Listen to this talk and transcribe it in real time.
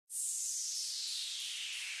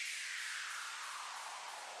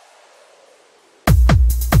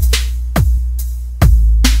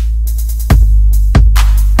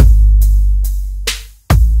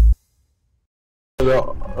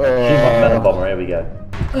Here we go.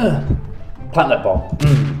 Plant that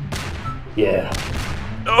bomb. Yeah.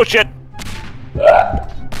 Oh shit!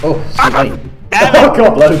 Oh, sweet. Damn it. Oh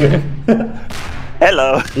god, Logan.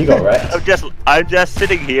 Hello. You got wrecked. I'm just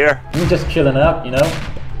sitting here. I'm just chilling out, you know.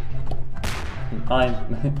 I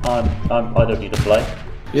don't need to play.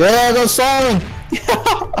 Yeah, I got Simon. You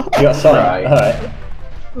got Simon. Right.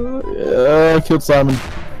 Alright. Yeah, I killed Simon.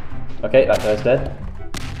 Okay, that guy's dead.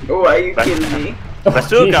 Oh, are you kidding me?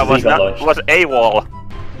 Bazooka Jesus, was AWOL.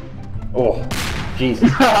 Oh,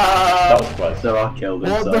 Jesus. That was close. So I killed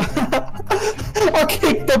him. What So. the? I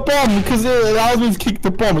kicked the bomb because it allows me to kick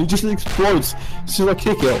the bomb. It just explodes as soon as I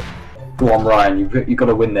kick it. Go on, Ryan. You got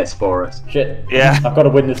to win this for us. Shit. Yeah. I've got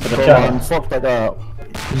to win this for the Come channel. on, fuck that guy up.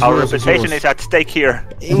 Our reputation is at stake here.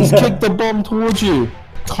 He's kicked the bomb towards you.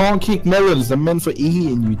 Can't kick melons. They're meant for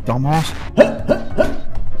eating, you dumbass.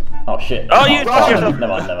 Oh shit. Oh, you touched yourself.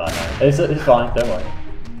 Never mind. It's fine, don't worry.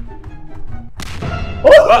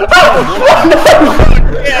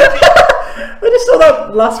 I just saw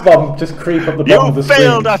that last bomb just creep up the bottom of the You screen.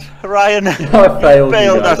 failed us, Ryan. I failed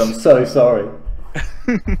you guys, us. I'm so sorry.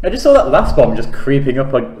 I just saw that last bomb just creeping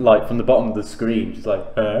up like from the bottom of the screen, just like,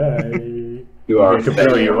 hey, You are to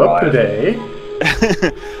blow you up today.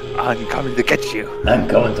 I'm coming to get you. I'm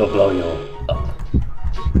going to blow you up.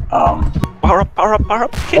 Power up, power up, power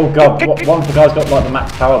up. Oh god, one of the guys got like the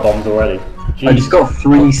max power bombs already. Jeez. I just got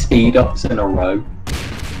 3 speed ups in a row.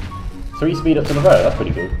 3 speed ups in a row, that's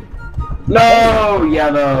pretty good. No,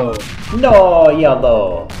 yellow. No,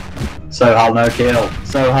 yellow. So Hal no kill.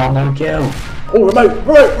 So Hal no kill. Oh,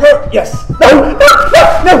 remote, yes. No.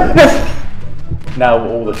 Now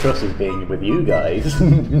all the trust is being with you guys.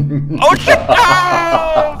 Oh shit!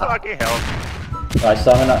 No! Fucking hell. Right,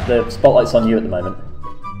 Simon, the spotlight's on you at the moment.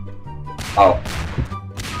 Oh.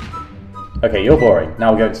 Okay, you're boring.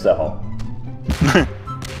 Now we're going to the hole.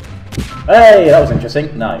 Hey, that was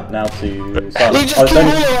interesting. No, now to Simon. He just killed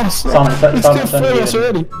all of us. Simon, He's killed 3 of us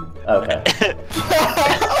already. Okay.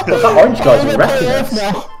 Well, that orange guy's wrecking us.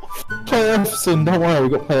 Now. Play F, Sin. Don't worry,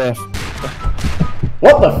 we got play F.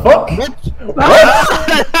 What the fuck?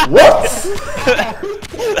 What?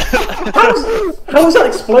 How was that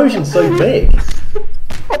explosion so big?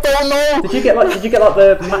 I don't know. Did you get like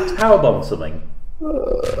the max power bomb or something?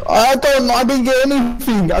 I didn't get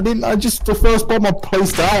anything. The first bomb I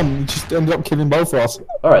placed down just ended up killing both of us.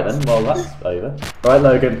 Alright then, well that's over. Alright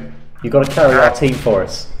Logan, you gotta carry our team for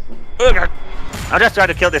us. I'm just trying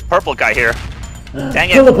to kill this purple guy here. Dang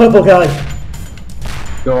it. Kill the purple guy!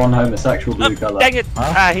 Go on, homosexual blue colour. Dang it.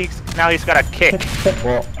 Huh? Now he's got a kick.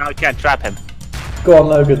 What? Now we can't trap him. Go on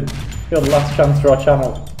Logan, you're the last chance for our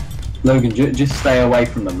channel. Logan, just stay away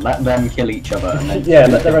from them. Let them kill each other. And then Yeah,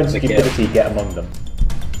 let their own stupidity get among them.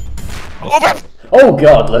 Over! Oh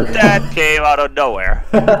god, Logan! That came out of nowhere.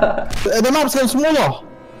 The map's getting smaller.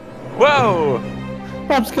 Whoa!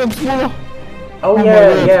 Map's getting smaller. Oh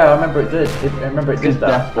yeah, I remember it did. I remember it Because did that.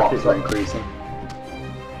 death blocks are increasing.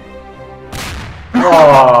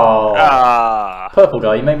 Oh, Ah. purple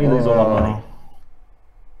guy, you made me lose all my money.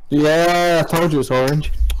 Yeah, I told you it's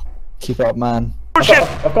orange. Keep it up, man. Oh shit!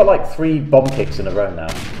 I've got like 3 bomb kicks in a row now.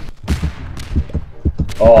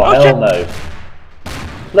 Oh, hell shit. no.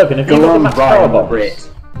 Logan, have you Go got the on, max power Ryan, the bombs? Brit.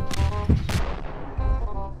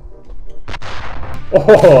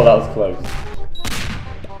 Oh, that was close.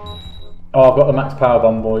 Oh, I've got the max power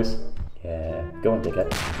bomb, boys. Yeah, go on,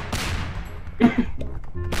 dickhead.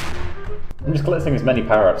 I'm just collecting as many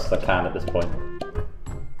power-ups as I can at this point.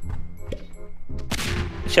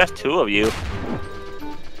 It's just 2 of you.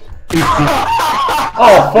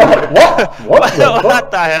 Oh, fuck! What? What the fuck? What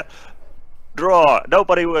the hell? Draw.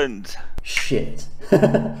 Nobody wins. Shit.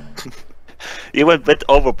 You went a bit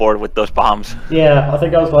overboard with those bombs. Yeah, I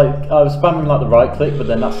think I was spamming like the right click, but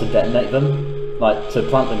then that's to detonate them. Like, to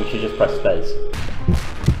plant them, you should just press space.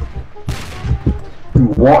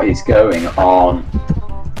 What is going on?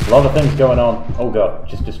 A lot of things going on. Oh god,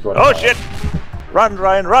 just destroyed. Oh shit! Run,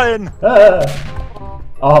 Ryan, run! Ah.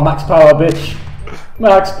 Oh, max power, bitch!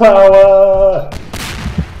 Max power!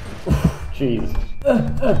 Jeez.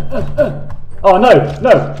 Oh no!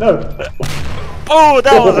 Oh,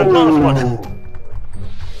 that was a close one.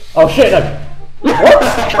 Oh shit, no! What?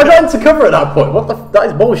 I got into cover at that point. What the? That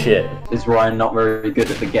is bullshit. Is Ryan not very good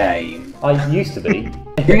at the game? I used to be.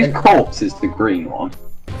 Whose corpse is the green one?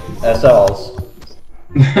 Soul's.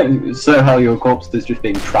 So how your corpse is just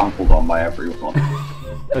being trampled on by everyone.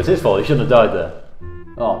 It was his fault. He shouldn't have died there.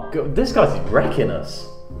 Oh god, this guy's wrecking us.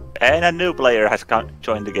 And a new player has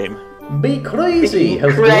joined the game. Be crazy. Be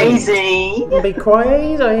crazy. Be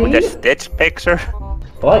crazy. With a Stitch picture.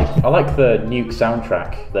 I like the nuke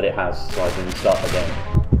soundtrack that it has like when you start the game.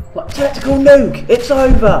 Like, Tactical nuke! It's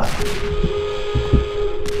over!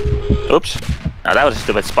 Oops. Now that was a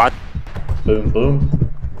stupid spot. Boom, boom.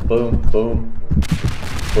 Boom, boom.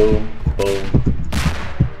 Boom, boom.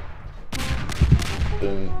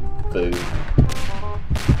 Boom, boom.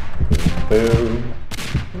 Boom,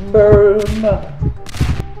 boom.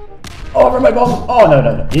 Oh, remote bomb! Oh, no,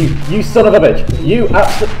 no, no. You son of a bitch. You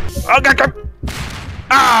absolute... Oh, God.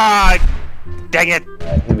 Ah! Dang it.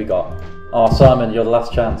 Right, who we got? Oh, Simon, you're the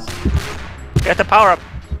last chance. Get the power up.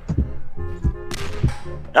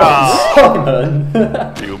 Oh. Simon!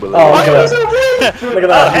 Do you believe? Oh, look at that. Look at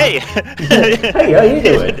that. Oh, hey. Hey, how you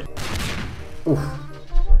doing? Oof.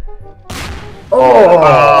 Oh,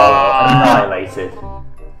 annihilated.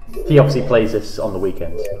 He obviously plays this on the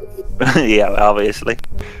weekends. Yeah, obviously.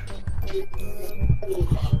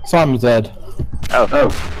 Simon's dead. Oh. Oh,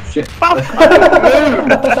 shit.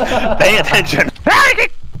 Pay attention.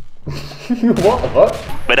 What the fuck?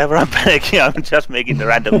 Whenever I'm panicking, I'm just making the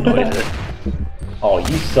random noises. Oh,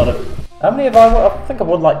 you son of... How many have I won? I think I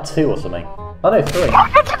won like 2 or something. I know, 3.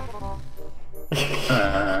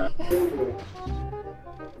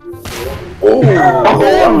 Oh,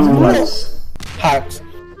 that was close. Hacked.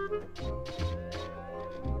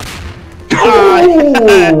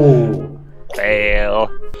 Oh! Fail.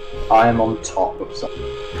 I am on top of something.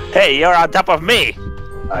 Hey, you're on top of me.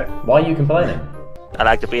 Oh. Why are you complaining? I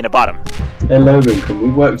like to be in the bottom. Hey Logan, can we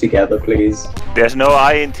work together, please? There's no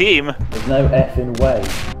I in team. There's no effing way.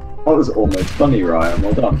 That was almost funny, Ryan.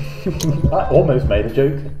 Well done. I almost made a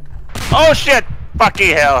joke. Oh shit!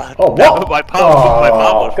 Fucking hell! Oh, what? No, my power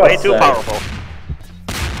was way God's too sake. powerful.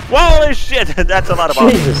 Holy shit! That's a lot of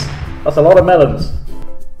bombs. Jesus! That's a lot of melons.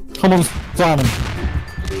 Come on, Simon.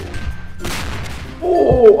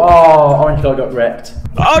 Oh, orange guy got wrecked.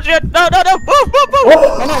 Oh shit! No, no, no! Move, move, move!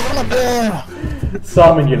 Oh! Run up, yeah.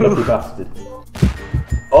 Simon, you lucky bastard.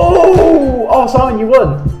 Oh, Simon, you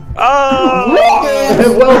won. Oh!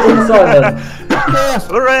 Well done, Simon. Yes.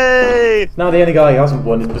 Hooray! Now the only guy who hasn't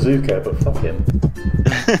won is Bazooka, but fuck him.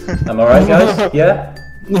 Am I right, guys? Yeah?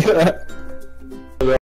 Yeah.